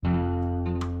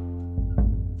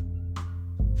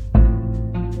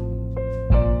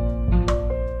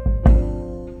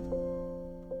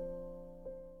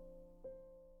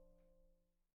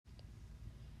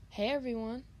Hey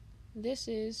everyone, this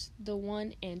is the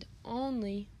one and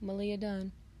only Malia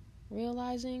Dunn,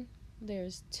 realizing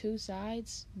there's two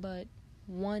sides, but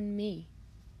one me.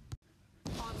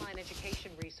 Online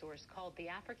education resource called the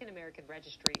African American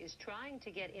Registry is trying to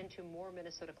get into more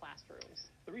Minnesota classrooms.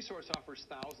 The resource offers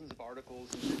thousands of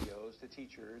articles and videos to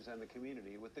teachers and the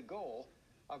community with the goal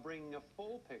of bringing a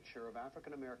full picture of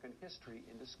African American history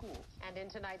into schools. And in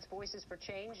tonight's Voices for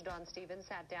Change, Don Stevens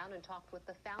sat down and talked with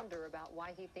the founder about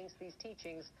why he thinks these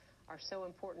teachings are so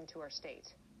important to our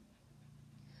state.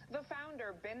 The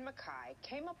founder, Ben Mackay,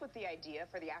 came up with the idea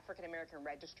for the African American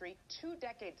Registry 2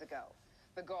 decades ago.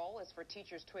 The goal is for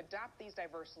teachers to adopt these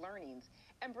diverse learnings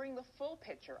and bring the full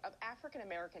picture of African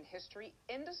American history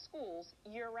into schools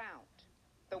year-round.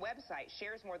 The website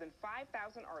shares more than 5,000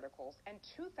 articles and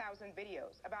 2,000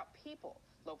 videos about people,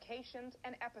 locations,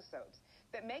 and episodes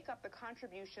that make up the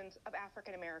contributions of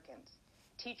African Americans.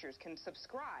 Teachers can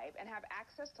subscribe and have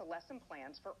access to lesson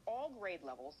plans for all grade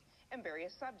levels and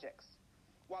various subjects.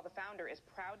 While the founder is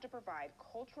proud to provide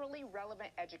culturally relevant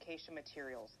education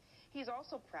materials, he's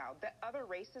also proud that other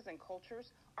races and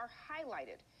cultures are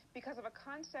highlighted because of a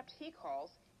concept he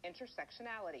calls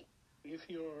intersectionality. If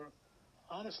you're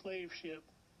on a slave ship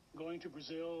going to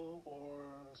Brazil or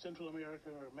Central America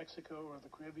or Mexico or the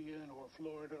Caribbean or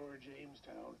Florida or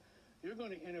Jamestown, you're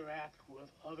going to interact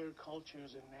with other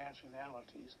cultures and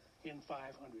nationalities in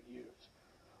 500 years.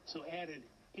 So added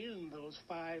in those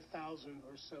 5,000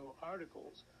 or so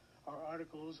articles are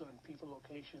articles on people,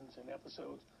 locations, and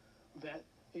episodes that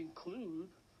include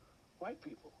white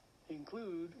people,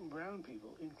 include brown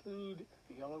people, include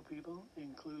yellow people,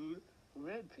 include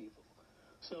red people.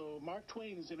 So Mark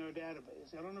Twain is in our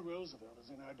database. Eleanor Roosevelt is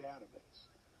in our database.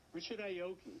 Richard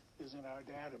Aoki is in our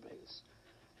database.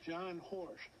 John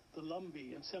Horsch, the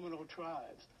Lumbee and Seminole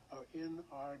tribes are in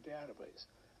our database.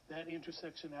 That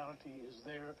intersectionality is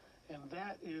there, and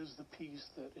that is the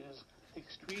piece that is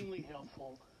extremely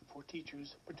helpful for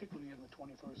teachers, particularly in the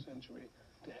 21st century,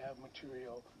 to have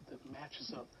material that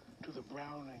matches up to the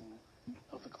browning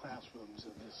of the classrooms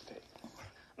in this state.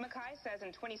 Mackay says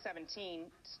in 2017,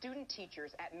 student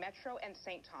teachers at Metro and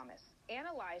St. Thomas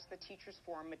analyzed the teachers'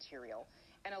 forum material,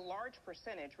 and a large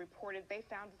percentage reported they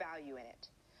found value in it.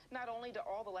 Not only do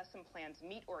all the lesson plans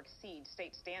meet or exceed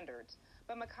state standards,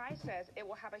 but Mackay says it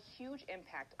will have a huge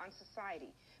impact on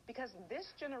society because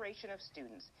this generation of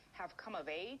students have come of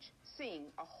age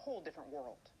seeing a whole different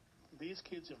world. These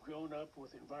kids have grown up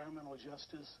with environmental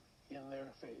justice in their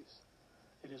face.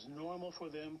 It is normal for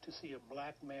them to see a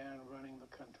black man running the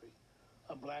country,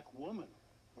 a black woman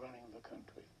running the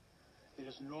country. It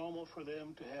is normal for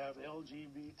them to have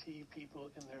LGBT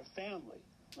people in their family,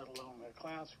 let alone their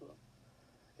classroom.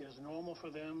 It is normal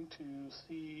for them to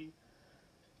see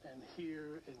and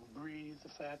hear and breathe the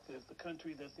fact that the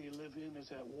country that they live in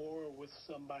is at war with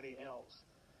somebody else.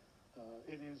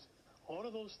 All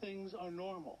of those things are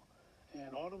normal,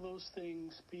 and all of those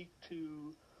things speak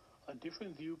to a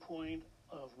different viewpoint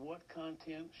of what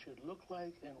content should look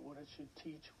like and what it should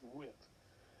teach with.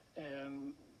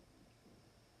 And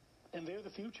they're the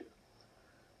future.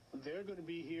 They're going to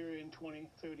be here in 20,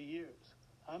 30 years.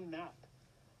 I'm not.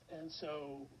 And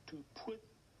so to put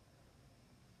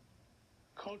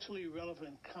culturally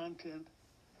relevant content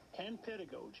and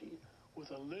pedagogy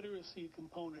with a literacy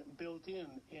component built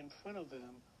in front of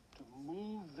them to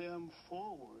move them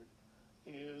forward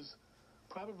is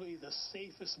probably the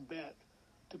safest bet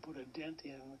to put a dent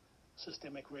in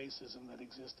systemic racism that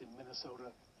exists in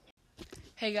Minnesota.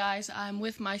 Hey guys, I'm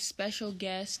with my special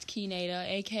guest, Kineda,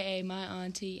 aka my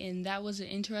auntie, and that was an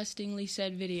interestingly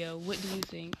said video. What do you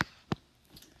think?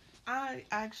 I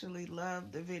actually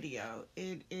love the video.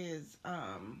 It is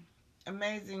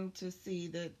amazing to see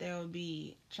that they'll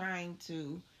be trying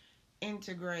to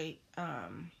integrate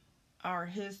our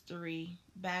history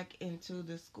back into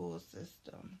the school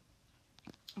system.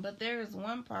 But there is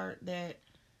one part that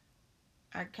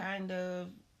I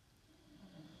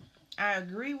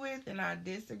agree with and I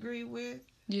disagree with.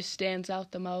 Just stands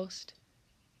out the most?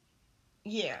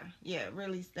 Yeah, it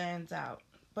really stands out.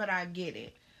 But I get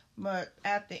it. But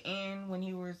at the end, when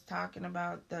he was talking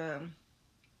about the,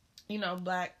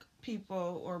 black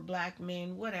people or black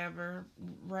men, whatever,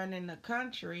 running the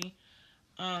country,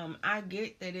 I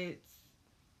get that it's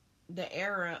the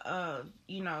era of,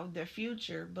 the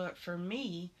future. But for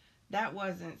me, that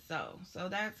wasn't so. So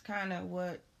that's kind of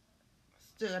what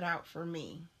stood out for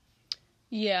me.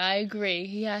 Yeah, I agree.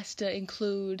 He has to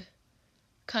include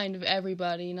kind of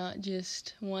everybody, not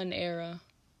just one era.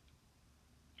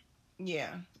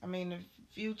 Yeah, I mean, the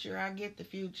future, I get the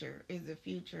future is the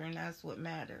future, and that's what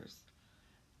matters.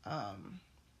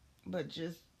 But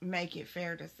just make it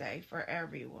fair to say for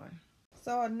everyone.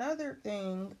 So another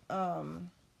thing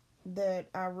that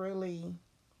I really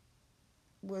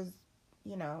was,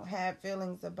 had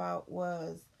feelings about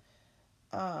was,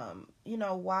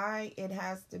 why it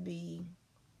has to be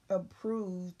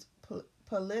approved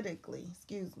politically,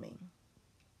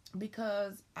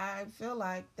 because I feel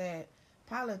like that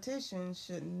politicians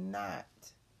should not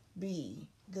be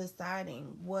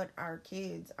deciding what our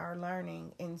kids are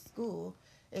learning in school,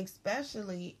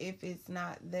 especially if it's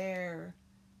not their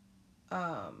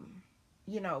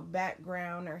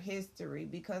background or history,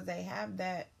 because they have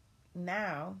that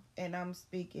now, and I'm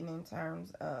speaking in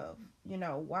terms of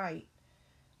white,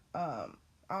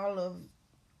 all of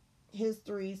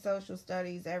history, social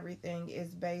studies, everything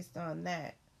is based on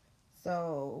that.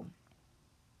 So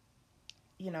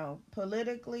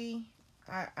politically,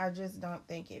 I just don't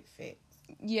think it fits.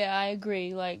 Yeah, I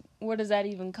agree. Like, where does that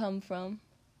even come from?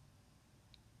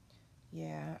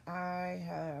 Yeah, I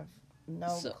have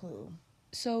no clue.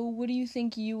 So what do you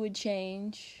think you would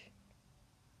change?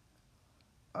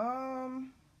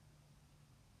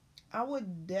 I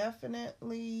would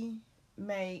definitely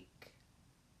make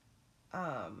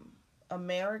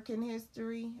American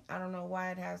history. I don't know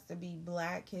why it has to be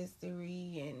Black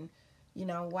history, and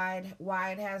why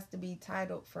it has to be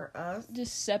titled for us.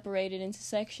 Just separate it into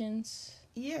sections.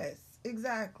 Yes,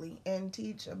 exactly. And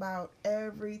teach about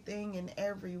everything and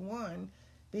everyone,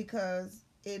 because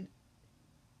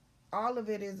all of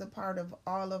it is a part of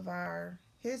all of our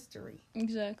history.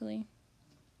 Exactly.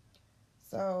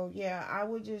 So, yeah, I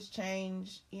would just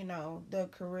change, the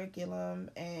curriculum,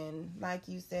 and like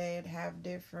you said, have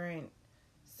different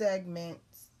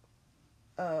segments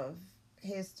of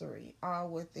history all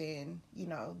within,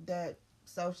 that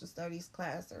social studies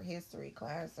class or history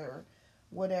class or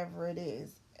whatever it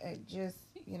is. It just,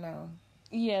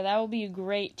 Yeah, that would be a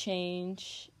great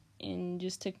change, and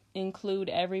just to include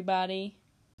everybody.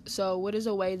 So what is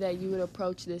a way that you would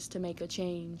approach this to make a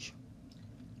change?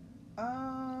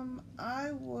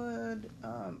 I would,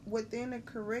 within a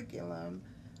curriculum,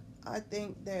 I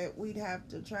think that we'd have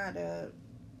to try to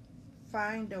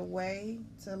find a way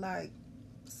to, like,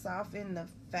 soften the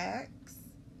facts,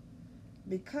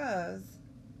 because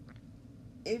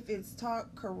if it's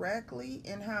taught correctly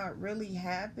and how it really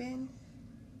happened,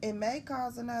 it may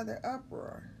cause another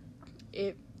uproar.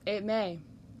 It may.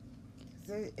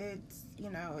 It's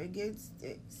it gets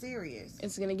serious.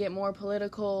 It's gonna get more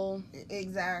political.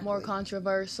 Exactly. More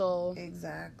controversial.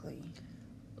 Exactly.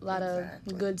 A lot of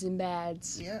goods and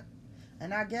bads. Yep.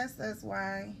 And I guess that's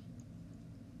why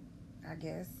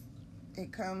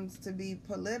it comes to be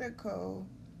political,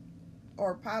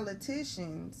 or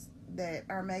politicians that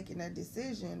are making a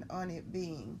decision on it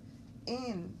being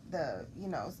in the,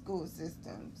 school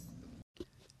systems.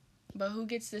 But who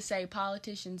gets to say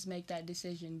politicians make that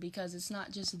decision? Because it's not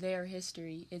just their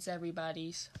history, it's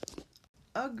everybody's.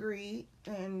 Agreed.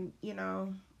 And,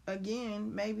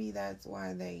 again, maybe that's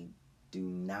why they do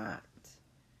not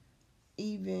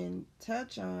even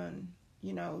touch on,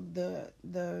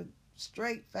 the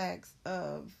straight facts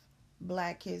of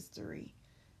Black history.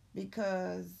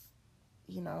 Because,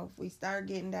 if we start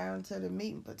getting down to the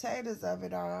meat and potatoes of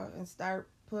it all and start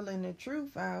pulling the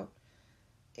truth out,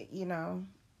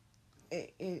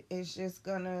 it's just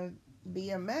gonna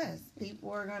be a mess.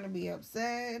 People are gonna be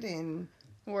upset, and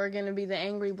we're gonna be the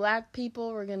angry Black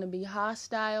people. We're gonna be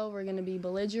hostile. We're gonna be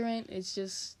belligerent. It's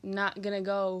just not gonna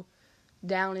go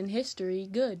down in history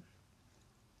good.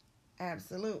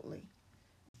 Absolutely.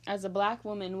 As a Black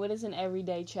woman, what is an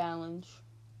everyday challenge?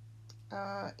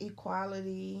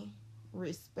 Equality,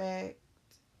 respect,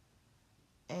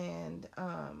 and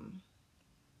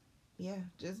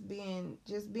just being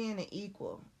an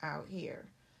equal out here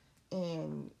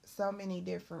in so many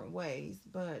different ways.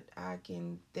 But I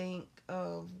can think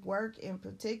of work in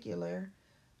particular.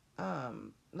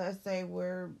 Let's say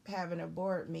we're having a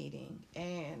board meeting,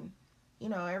 and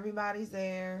everybody's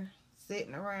there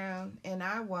sitting around, and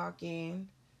I walk in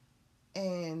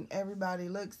and everybody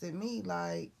looks at me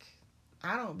like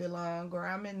I don't belong, or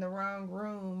I'm in the wrong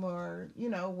room, or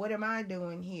what am I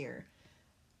doing here?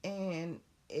 And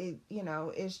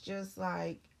it's just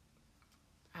like,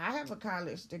 I have a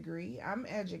college degree, I'm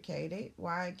educated,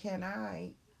 why can't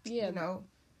I?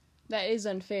 That is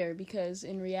unfair, because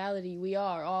in reality we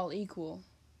are all equal.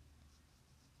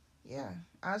 Yeah,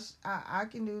 I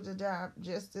can do the job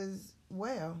just as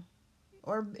well,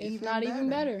 or if not even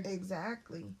better.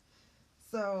 Exactly.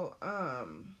 So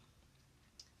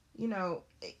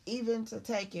even to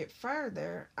take it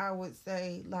further, I would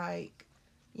say, like,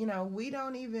 we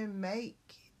don't even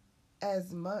make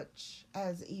as much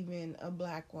as even a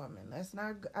Black woman. A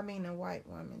white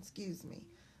woman, excuse me.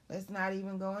 Let's not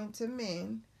even go into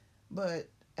men, but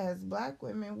as black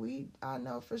women, I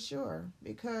know for sure,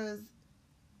 because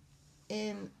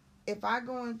if I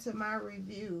go into my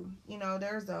review,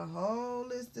 there's a whole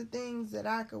list of things that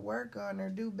I could work on or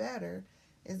do better,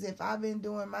 as if I've been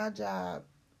doing my job,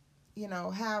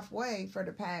 halfway for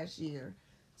the past year,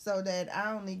 so that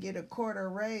I only get a quarter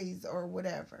raise or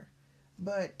whatever.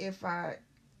 But if I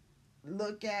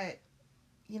look at,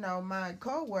 my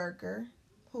coworker,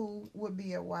 who would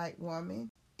be a white woman,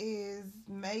 is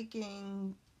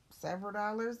making several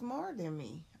dollars more than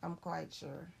me, I'm quite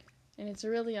sure. And it's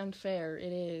really unfair.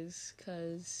 It is,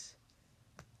 because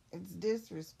it's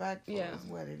disrespectful, yeah, is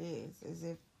what it is. As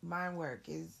if my work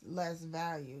is less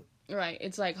valued. Right.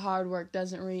 It's like hard work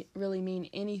doesn't really mean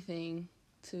anything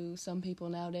to some people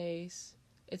nowadays.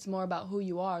 It's more about who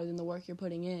you are than the work you're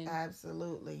putting in.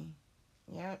 Absolutely.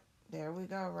 Yep. There we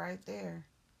go, right there.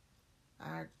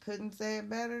 I couldn't say it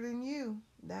better than you.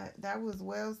 That was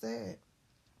well said.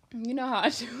 You know how I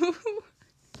do.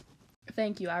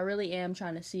 Thank you. I really am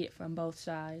trying to see it from both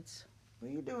sides.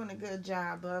 Well, you're doing a good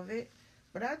job of it.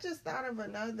 But I just thought of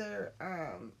another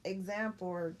example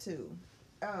or two.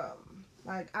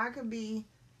 Like, I could be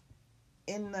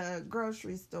in the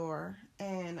grocery store,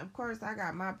 and of course I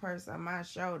got my purse on my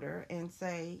shoulder, and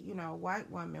say, a white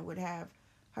woman would have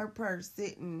her purse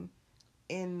sitting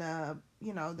in the,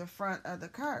 the front of the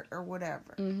cart or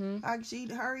whatever. Mm-hmm. Like,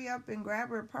 she'd hurry up and grab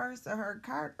her purse or her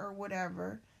cart or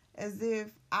whatever, as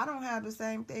if I don't have the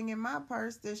same thing in my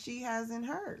purse that she has in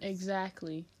hers.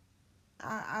 Exactly.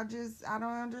 I don't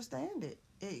understand it.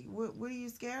 What are you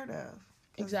scared of?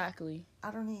 Exactly.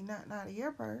 I don't need nothing out of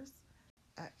your purse.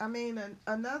 I mean,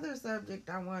 another subject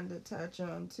I wanted to touch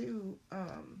on too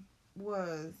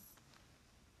was,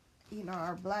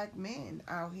 our black men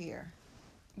out here.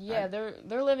 Yeah,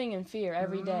 they're living in fear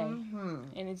every day, mm-hmm.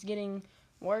 and it's getting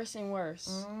worse and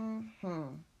worse.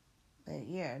 Mm-hmm. But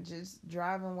yeah, just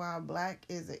driving while black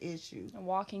is an issue.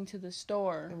 Walking to the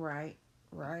store. Right.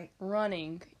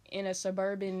 Running in a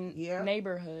suburban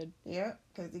neighborhood. Yep,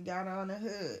 because he got on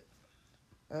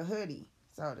a hoodie,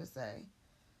 so to say.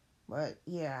 But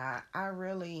yeah,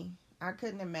 I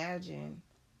couldn't imagine,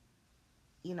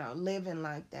 living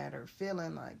like that or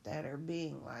feeling like that or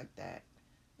being like that.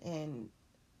 And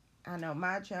I know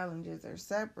my challenges are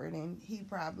separate, and he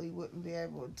probably wouldn't be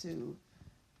able to,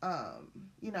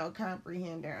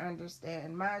 comprehend or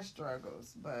understand my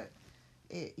struggles. But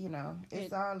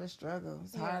it's all a struggle.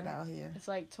 It's hard out here. It's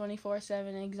like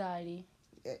 24/7 anxiety.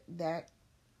 That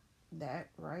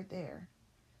right there.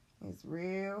 It's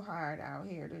real hard out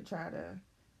here to try to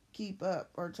keep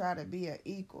up or try to be an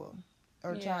equal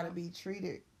or try to be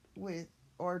treated with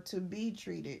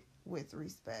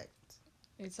respect.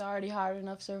 It's already hard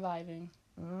enough surviving.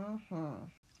 Mm-hmm.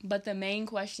 But the main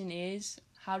question is,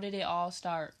 how did it all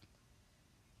start?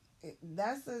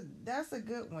 That's a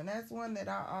good one. That's one that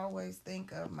I always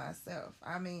think of myself.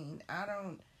 I mean, I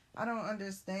don't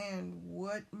understand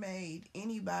what made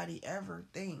anybody ever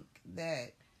think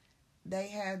that they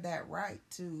had that right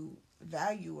to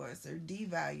value us or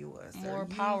devalue us. More or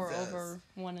power use us. Over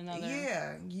one another.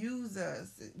 Yeah, use us,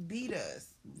 beat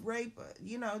us, rape us,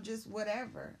 just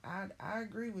whatever. I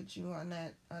agree with you on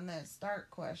that start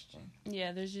question.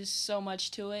 Yeah, there's just so much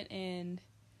to it, and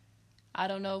I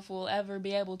don't know if we'll ever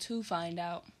be able to find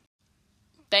out.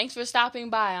 Thanks for stopping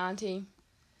by, Auntie.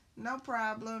 No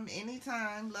problem.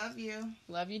 Anytime. Love you.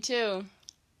 Love you too.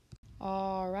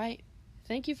 All right.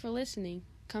 Thank you for listening.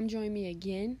 Come join me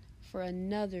again for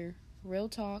another real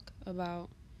talk about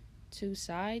two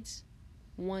sides,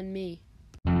 one me.